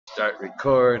Start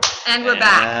record. And we're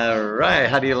back. All right.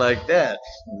 How do you like that?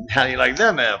 How do you like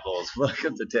them apples?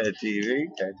 Welcome to TedTV.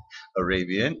 Ted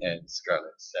Arabian and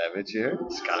Scarlett Savage here.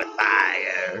 Scarlett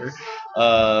Fire.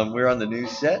 We're on the new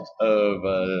set of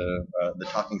the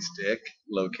Talking Stick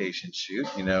location shoot,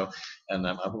 and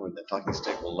I'm hoping the Talking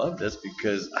Stick will love this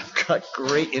because I've got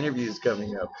great interviews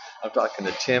coming up. I'm talking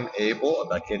to Tim Abel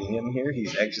about getting him here.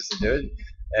 He's anxious to do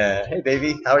it. Hey,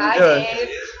 baby, how are you Hi, doing? Dave.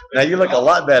 Now you look a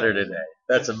lot better today.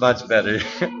 That's a much better.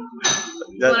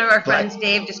 One of our friends,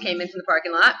 Dave, just came into the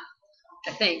parking lot.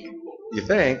 I think. You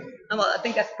think? Oh, well, I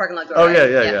think that's the parking lot door. Oh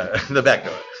right? yeah. The back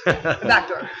door. The back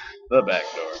door. The back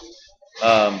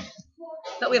door.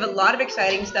 But we have a lot of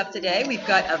exciting stuff today. We've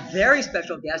got a very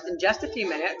special guest in just a few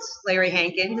minutes, Larry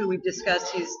Hankin, who we've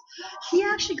discussed. He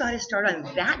actually got his start on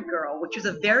That Girl, which was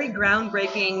a very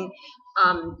groundbreaking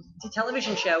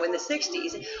television show in the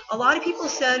 60s. A lot of people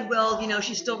said, well,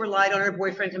 she still relied on her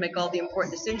boyfriend to make all the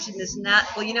important decisions, this and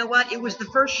that. Well, you know what? It was the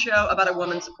first show about a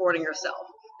woman supporting herself.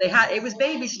 It was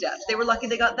baby steps. They were lucky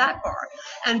they got that far.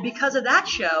 And because of that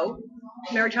show,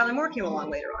 Mary Tyler Moore came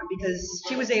along later on because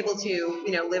she was able to,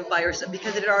 live by herself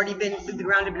because it had already been, the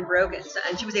ground had been broken. So,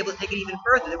 and she was able to take it even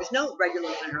further. There was no regular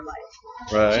woman in her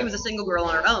life. right. She was a single girl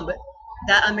on her own. But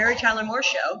that Mary Tyler Moore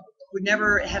show would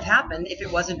never have happened if it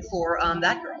wasn't for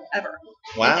That Girl, ever.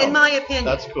 Wow. In my opinion.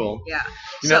 That's cool. Yeah.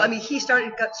 You So, know- he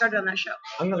got started on that show.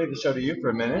 I'm gonna leave the show to you for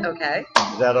a minute. Okay.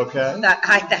 Is that okay?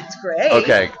 That's great.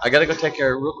 Okay. I gotta go take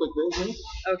care of real quick business.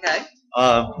 Okay.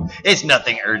 It's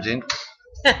nothing urgent.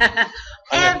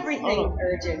 Everything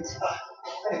urgent.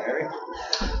 Hey, Mary.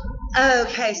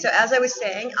 Okay, so as I was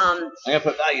saying, I'm gonna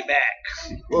put value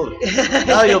back. Whoa.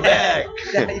 Value back.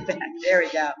 Value back. There we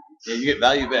go. Yeah, you get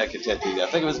value back at TedTV. I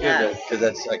think it was good Yes.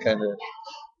 because I kind of.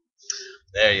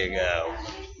 There you go.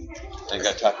 I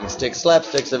got talking stick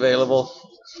slapsticks available.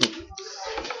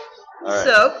 All right.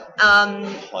 So,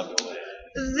 Plug away.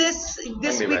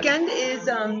 this be weekend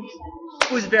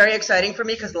was very exciting for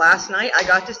me because last night I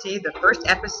got to see the first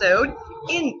episode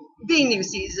in the new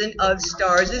season of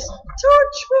Starz'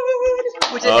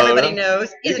 Torchwood, which everybody yeah?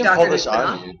 knows You is a can Doctor pull Who this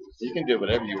spin-off. on you. You can do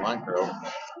whatever you want, girl.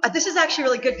 This is actually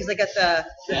really good because I got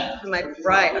Yeah. my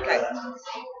right. Okay.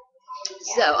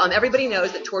 So everybody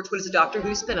knows that Torchwood is a Doctor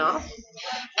Who spin-off,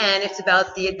 and it's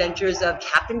about the adventures of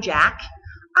Captain Jack.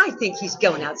 I think he's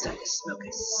going outside to smoke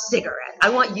a cigarette. I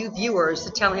want you viewers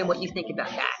to tell him what you think about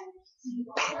that.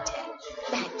 Bad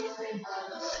Ted.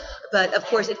 But of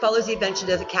course, it follows the adventures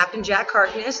of Captain Jack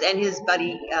Harkness and his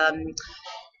buddy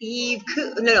Eve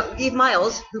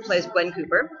Miles, who plays Gwen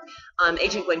Cooper,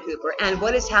 Agent Gwen Cooper. And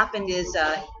what has happened is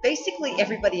basically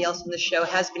everybody else in the show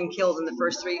has been killed in the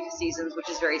first 3 seasons, which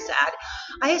is very sad.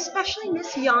 I especially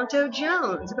miss Yonto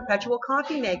Jones, the perpetual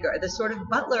coffee maker, the sort of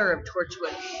butler of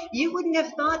Torchwood. You wouldn't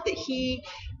have thought that he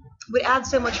would add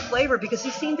so much flavor because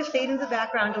he seemed to fade into the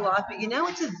background a lot. But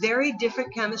it's a very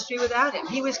different chemistry without him.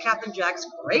 He was Captain Jack's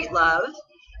great love,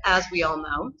 as we all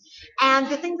know. And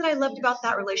the thing that I loved about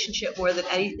that relationship more than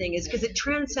anything is because it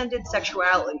transcended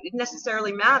sexuality. It didn't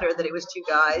necessarily matter that it was 2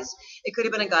 guys. It could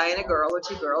have been a guy and a girl or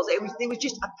 2 girls. It was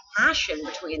just a passion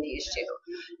between these 2.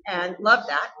 And loved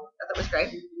that. Thought that was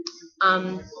great.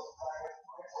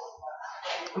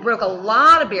 Broke a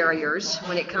lot of barriers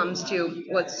when it comes to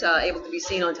what's able to be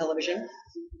seen on television.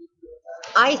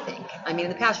 I think. In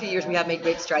the past few years, we have made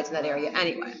great strides in that area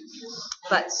anyway.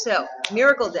 But so,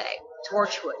 Miracle Day,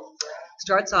 Torchwood,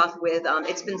 starts off with,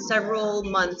 it's been several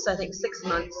months, I think 6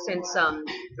 months since, or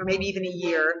maybe even a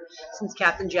year, since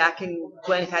Captain Jack and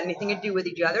Gwen have had anything to do with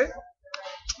each other.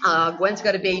 Gwen's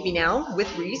got a baby now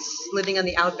with Reese, living on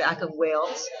the outback of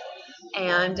Wales.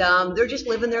 And they're just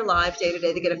living their lives day to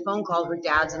day. They get a phone call, her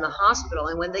dad's in the hospital.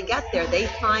 And when they get there, they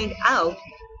find out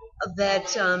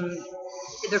that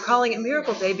they're calling it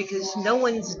Miracle Day because no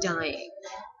one's dying.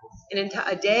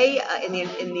 A day in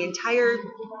the entire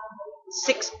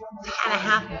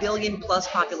 6.5 billion plus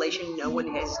population, no one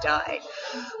has died.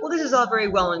 Well, this is all very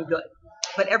well and good.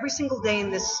 But every single day in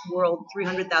this world,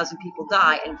 300,000 people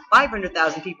die and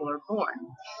 500,000 people are born.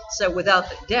 So without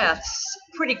the deaths,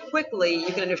 pretty quickly you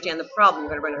can understand the problem.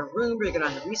 You're going to run out of room, you're going to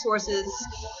run out of resources.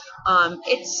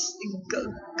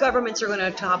 Governments are going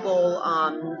to topple.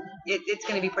 It's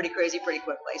going to be pretty crazy pretty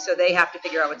quickly. So they have to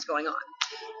figure out what's going on.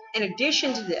 In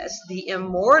addition to this, the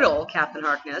immortal Captain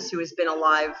Harkness, who has been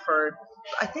alive for,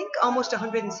 I think, almost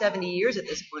 170 years at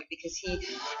this point, because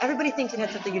everybody thinks it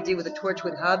had something to do with the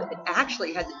Torchwood hub. It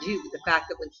actually had to do with the fact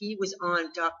that when he was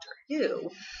on Doctor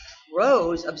Who,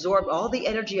 Rose absorbed all the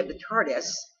energy of the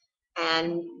TARDIS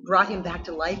and brought him back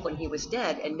to life when he was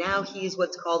dead, and now he's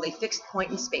what's called a fixed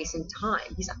point in space and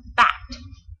time. He's a fact.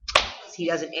 He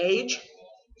doesn't age.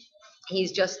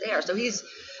 He's just there. So he's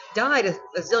died a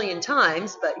zillion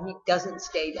times, but he doesn't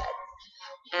stay dead.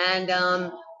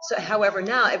 And so, however,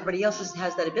 now everybody else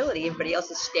has that ability. Everybody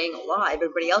else is staying alive.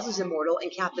 Everybody else is immortal.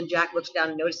 And Captain Jack looks down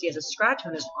and notices he has a scratch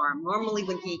on his arm. Normally,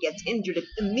 when he gets injured, it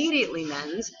immediately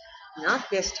mends. Not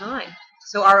this time.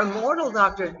 So our immortal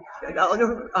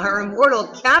our immortal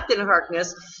Captain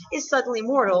Harkness is suddenly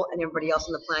mortal, and everybody else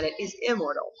on the planet is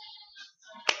immortal.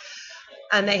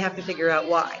 And they have to figure out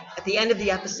why. At the end of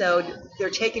the episode, they're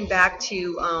taken back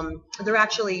to, they're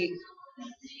actually,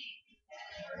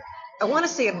 I want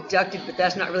to say abducted, but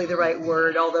that's not really the right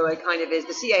word, although it kind of is.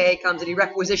 The CIA comes and he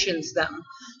requisitions them,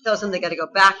 tells them they got to go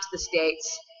back to the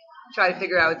States, try to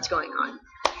figure out what's going on.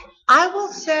 I will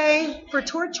say, for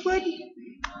Torchwood,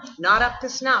 not up to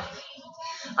snuff.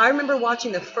 I remember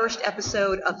watching the first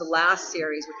episode of the last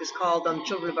series, which is called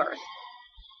Children of Earth.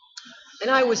 And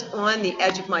I was on the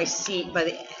edge of my seat by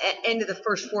the end of the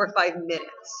first 4 or 5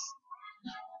 minutes.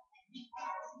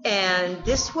 And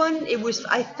this one,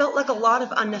 I felt like a lot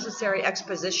of unnecessary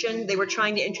exposition. They were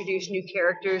trying to introduce new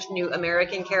characters, new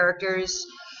American characters,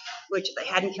 which if they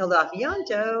hadn't killed off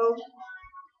Yonto,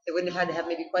 they wouldn't have had to have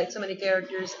maybe quite so many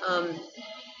characters.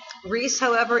 Reese,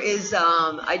 however,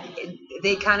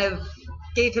 they kind of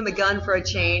gave him a gun for a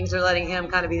change. They're letting him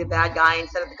kind of be the bad guy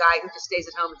instead of the guy who just stays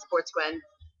at home and supports Gwen.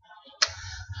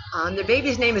 Their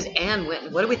baby's name is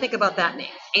Anwin. What do we think about that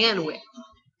name? Anwin.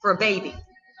 For a baby.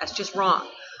 That's just wrong.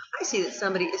 I see that is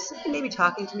somebody maybe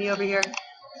talking to me over here?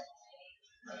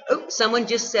 Oh, someone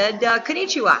just said,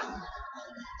 konnichiwa.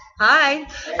 Hi.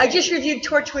 I just reviewed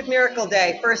Torchwood Miracle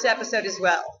Day, first episode as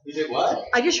well. You did what?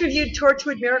 I just reviewed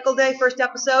Torchwood Miracle Day, first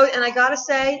episode, and I gotta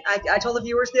say, I told the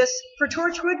viewers this, for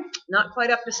Torchwood, not quite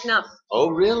up to snuff.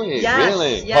 Oh, really? Yes,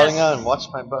 Really? yes. Holding on, watch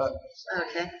my butt.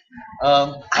 Okay.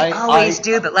 I always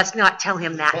do, but let's not tell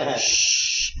him that.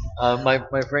 Shh.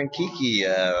 My friend Kiki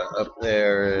up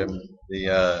there in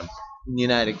the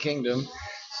United Kingdom,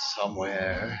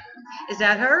 somewhere. Is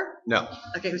that her? No.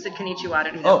 Okay, who said konnichiwa? I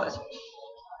don't know who that was.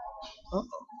 Oh.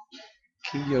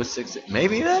 Kiyo 6.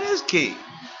 Maybe that is Ki.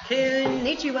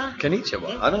 Konnichiwa.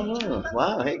 Konnichiwa. I don't know.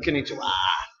 Wow. Hey, konnichiwa.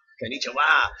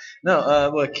 Konnichiwa.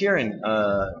 No, well, Kieran,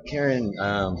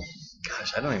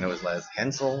 gosh, I don't even know his last.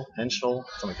 Henschel,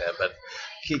 something like that. But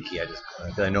Kiki, I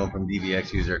know him from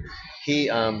DVX user. He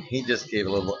just gave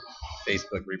a little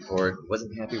Facebook report.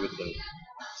 Wasn't happy with the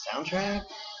soundtrack.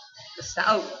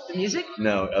 The music?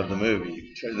 No, of the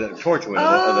movie, the Torchwood.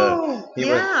 Oh,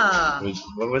 yeah.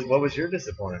 What was your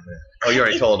disappointment? Oh, you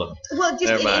already told him. Well,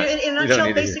 just in a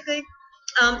nutshell, basically,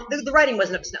 the writing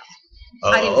wasn't up to snuff.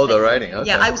 The writing. Okay.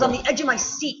 Yeah, I was on the edge of my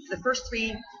seat the first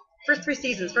three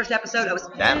seasons. First episode, I was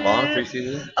that long, 3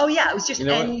 seasons. Oh yeah, it was just.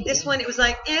 And this one, it was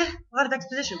like a lot of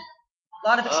exposition, a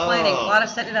lot of explaining, a lot of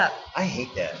setting it up. I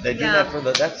hate that. They do that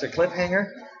that's the cliffhanger.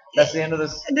 That's the end of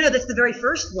this. No, that's the very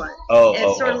first one.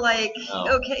 It's sort of like,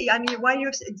 okay, I mean, why do you?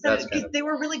 They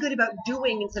were really good about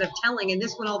doing instead of telling, and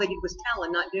this one all they did was tell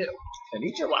and not do.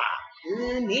 Konnichiwa.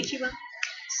 Konnichiwa.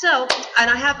 So, and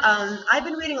I've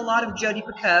been reading a lot of Jodi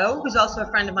Picoult, who's also a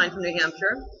friend of mine from New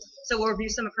Hampshire. So we'll review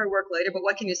some of her work later. But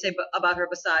what can you say about her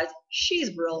besides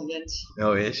she's brilliant?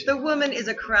 Oh, is she? The woman is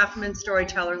a craftsman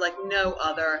storyteller like no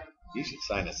other. You should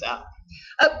sign us out.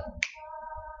 Oh.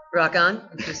 Rock on.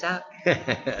 Peace out.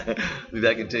 Be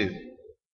back in 2.